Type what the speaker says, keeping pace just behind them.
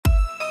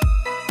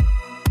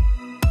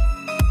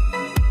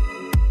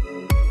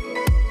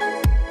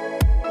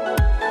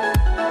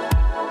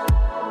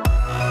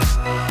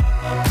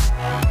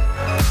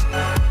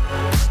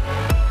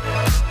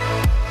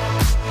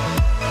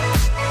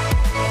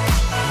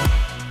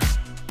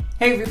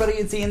Hey everybody,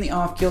 it's Ian the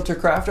Off-Kilter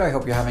Crafter. I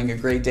hope you're having a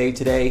great day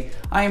today.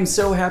 I am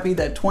so happy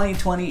that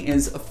 2020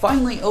 is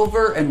finally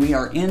over and we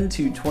are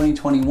into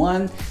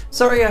 2021.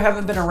 Sorry I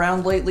haven't been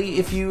around lately.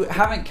 If you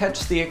haven't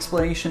catched the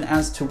explanation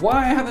as to why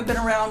I haven't been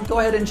around, go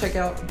ahead and check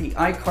out the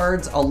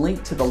iCards. I'll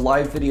link to the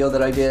live video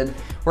that I did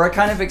where I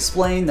kind of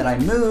explained that I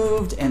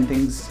moved and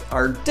things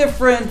are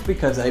different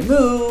because I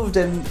moved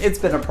and it's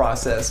been a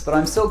process. But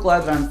I'm so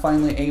glad that I'm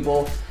finally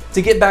able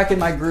to get back in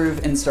my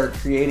groove and start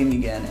creating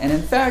again. And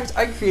in fact,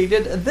 I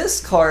created this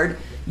card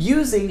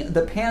using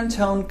the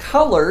Pantone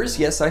Colors.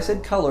 Yes, I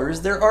said colors.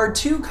 There are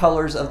 2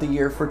 colors of the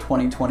year for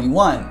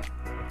 2021.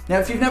 Now,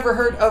 if you've never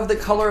heard of the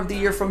color of the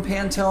year from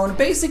Pantone,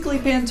 basically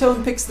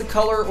Pantone picks the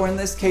color, or in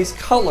this case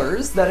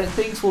colors, that it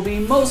thinks will be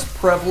most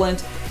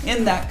prevalent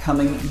in that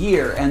coming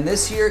year. And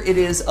this year it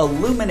is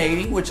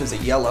Illuminating, which is a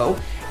yellow,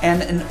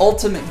 and an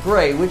Ultimate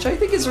Gray, which I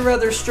think is a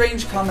rather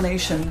strange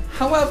combination.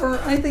 However,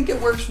 I think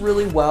it works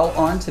really well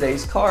on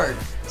today's card.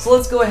 So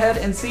let's go ahead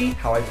and see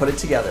how I put it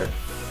together.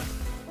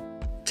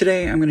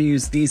 Today I'm going to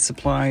use these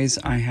supplies.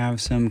 I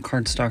have some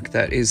cardstock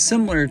that is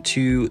similar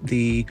to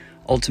the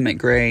Ultimate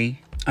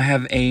Gray. I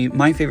have a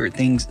My Favorite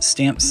Things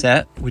stamp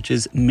set, which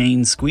is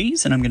Main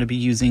Squeeze, and I'm going to be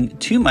using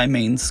 2 My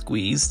Main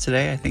Squeeze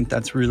today. I think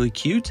that's really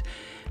cute.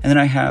 And then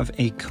I have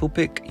a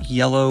Copic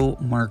yellow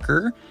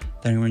marker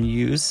that I'm going to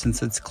use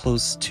since it's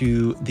close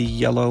to the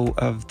yellow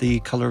of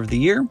the color of the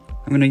year.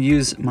 I'm going to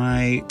use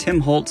my Tim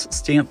Holtz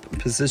stamp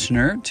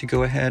positioner to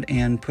go ahead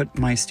and put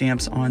my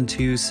stamps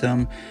onto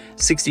some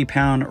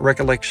 60-pound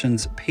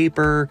Recollections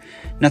paper.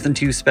 Nothing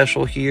too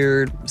special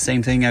here,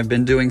 same thing I've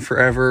been doing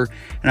forever.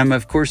 And I'm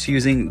of course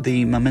using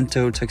the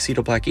Memento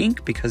Tuxedo Black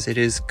ink because it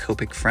is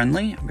Copic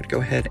friendly. I'm going to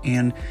go ahead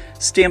and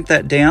stamp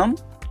that down.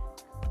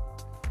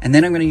 And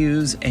then I'm going to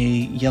use a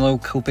yellow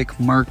Copic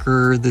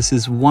marker. This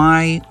is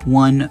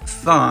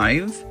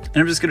Y15. And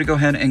I'm just going to go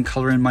ahead and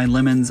color in my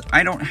lemons.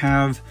 I don't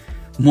have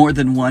more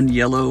than one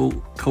yellow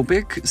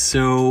Copic,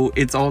 so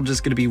it's all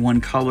just going to be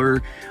one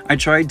color. I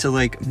tried to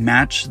like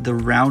match the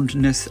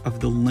roundness of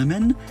the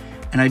lemon,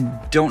 and I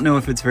don't know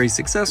if it's very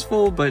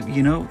successful, but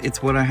you know,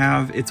 it's what I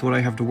have. It's what I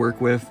have to work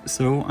with.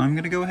 So I'm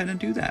going to go ahead and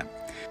do that.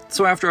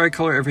 So after I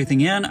color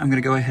everything in, I'm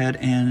going to go ahead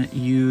and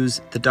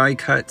use the die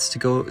cuts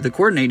the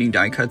coordinating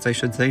die cuts, I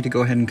should say, to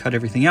go ahead and cut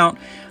everything out.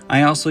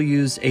 I also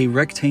used a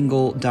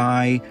rectangle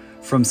die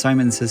from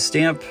Simon Says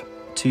Stamp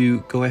to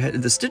go ahead,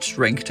 the stitched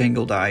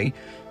rectangle die,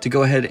 to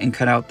go ahead and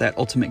cut out that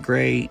Ultimate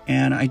Gray.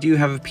 And I do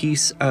have a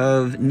piece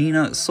of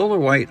Neenah Solar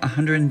White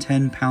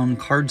 110-pound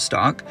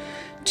cardstock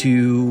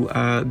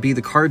to be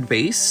the card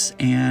base,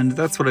 and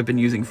that's what I've been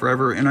using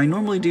forever. And I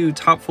normally do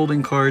top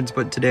folding cards,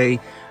 but today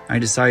I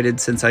decided,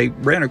 since I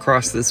ran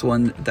across this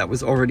one that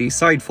was already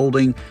side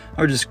folding,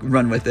 I would just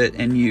run with it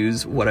and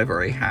use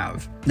whatever I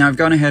have. Now I've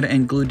gone ahead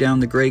and glued down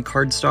the gray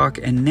cardstock,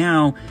 and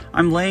now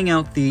I'm laying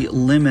out the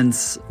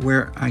lemons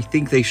where I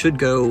think they should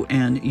go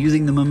and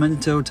using the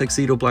Memento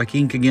Tuxedo Black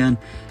ink again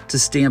to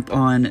stamp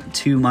on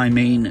to my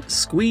main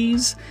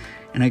squeeze.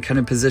 And I kind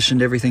of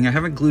positioned everything. I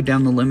haven't glued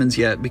down the lemons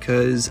yet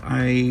because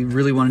I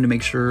really wanted to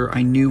make sure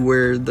I knew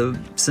where the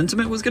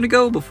sentiment was going to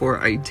go before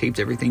I taped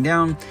everything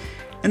down.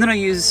 And then I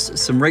used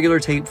some regular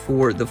tape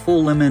for the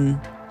full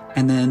lemon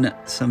and then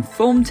some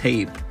foam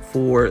tape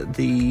for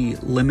the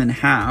lemon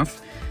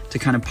half to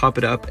kind of pop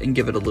it up and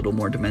give it a little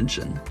more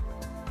dimension.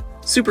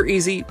 Super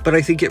easy, but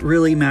I think it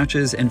really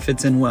matches and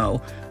fits in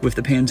well with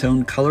the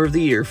Pantone Color of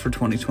the Year for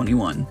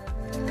 2021.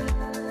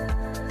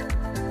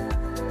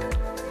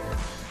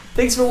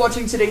 Thanks for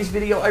watching today's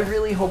video. I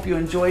really hope you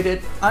enjoyed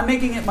it. I'm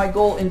making it my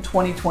goal in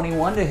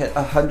 2021 to hit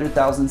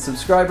 100,000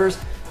 subscribers,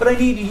 but I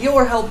need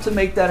your help to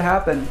make that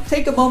happen.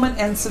 Take a moment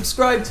and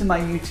subscribe to my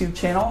YouTube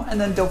channel,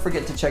 and then don't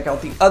forget to check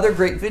out the other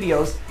great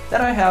videos that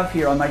I have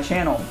here on my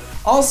channel.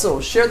 Also,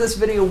 share this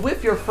video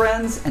with your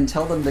friends and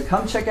tell them to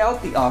come check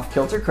out the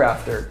Off-Kilter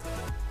Crafter.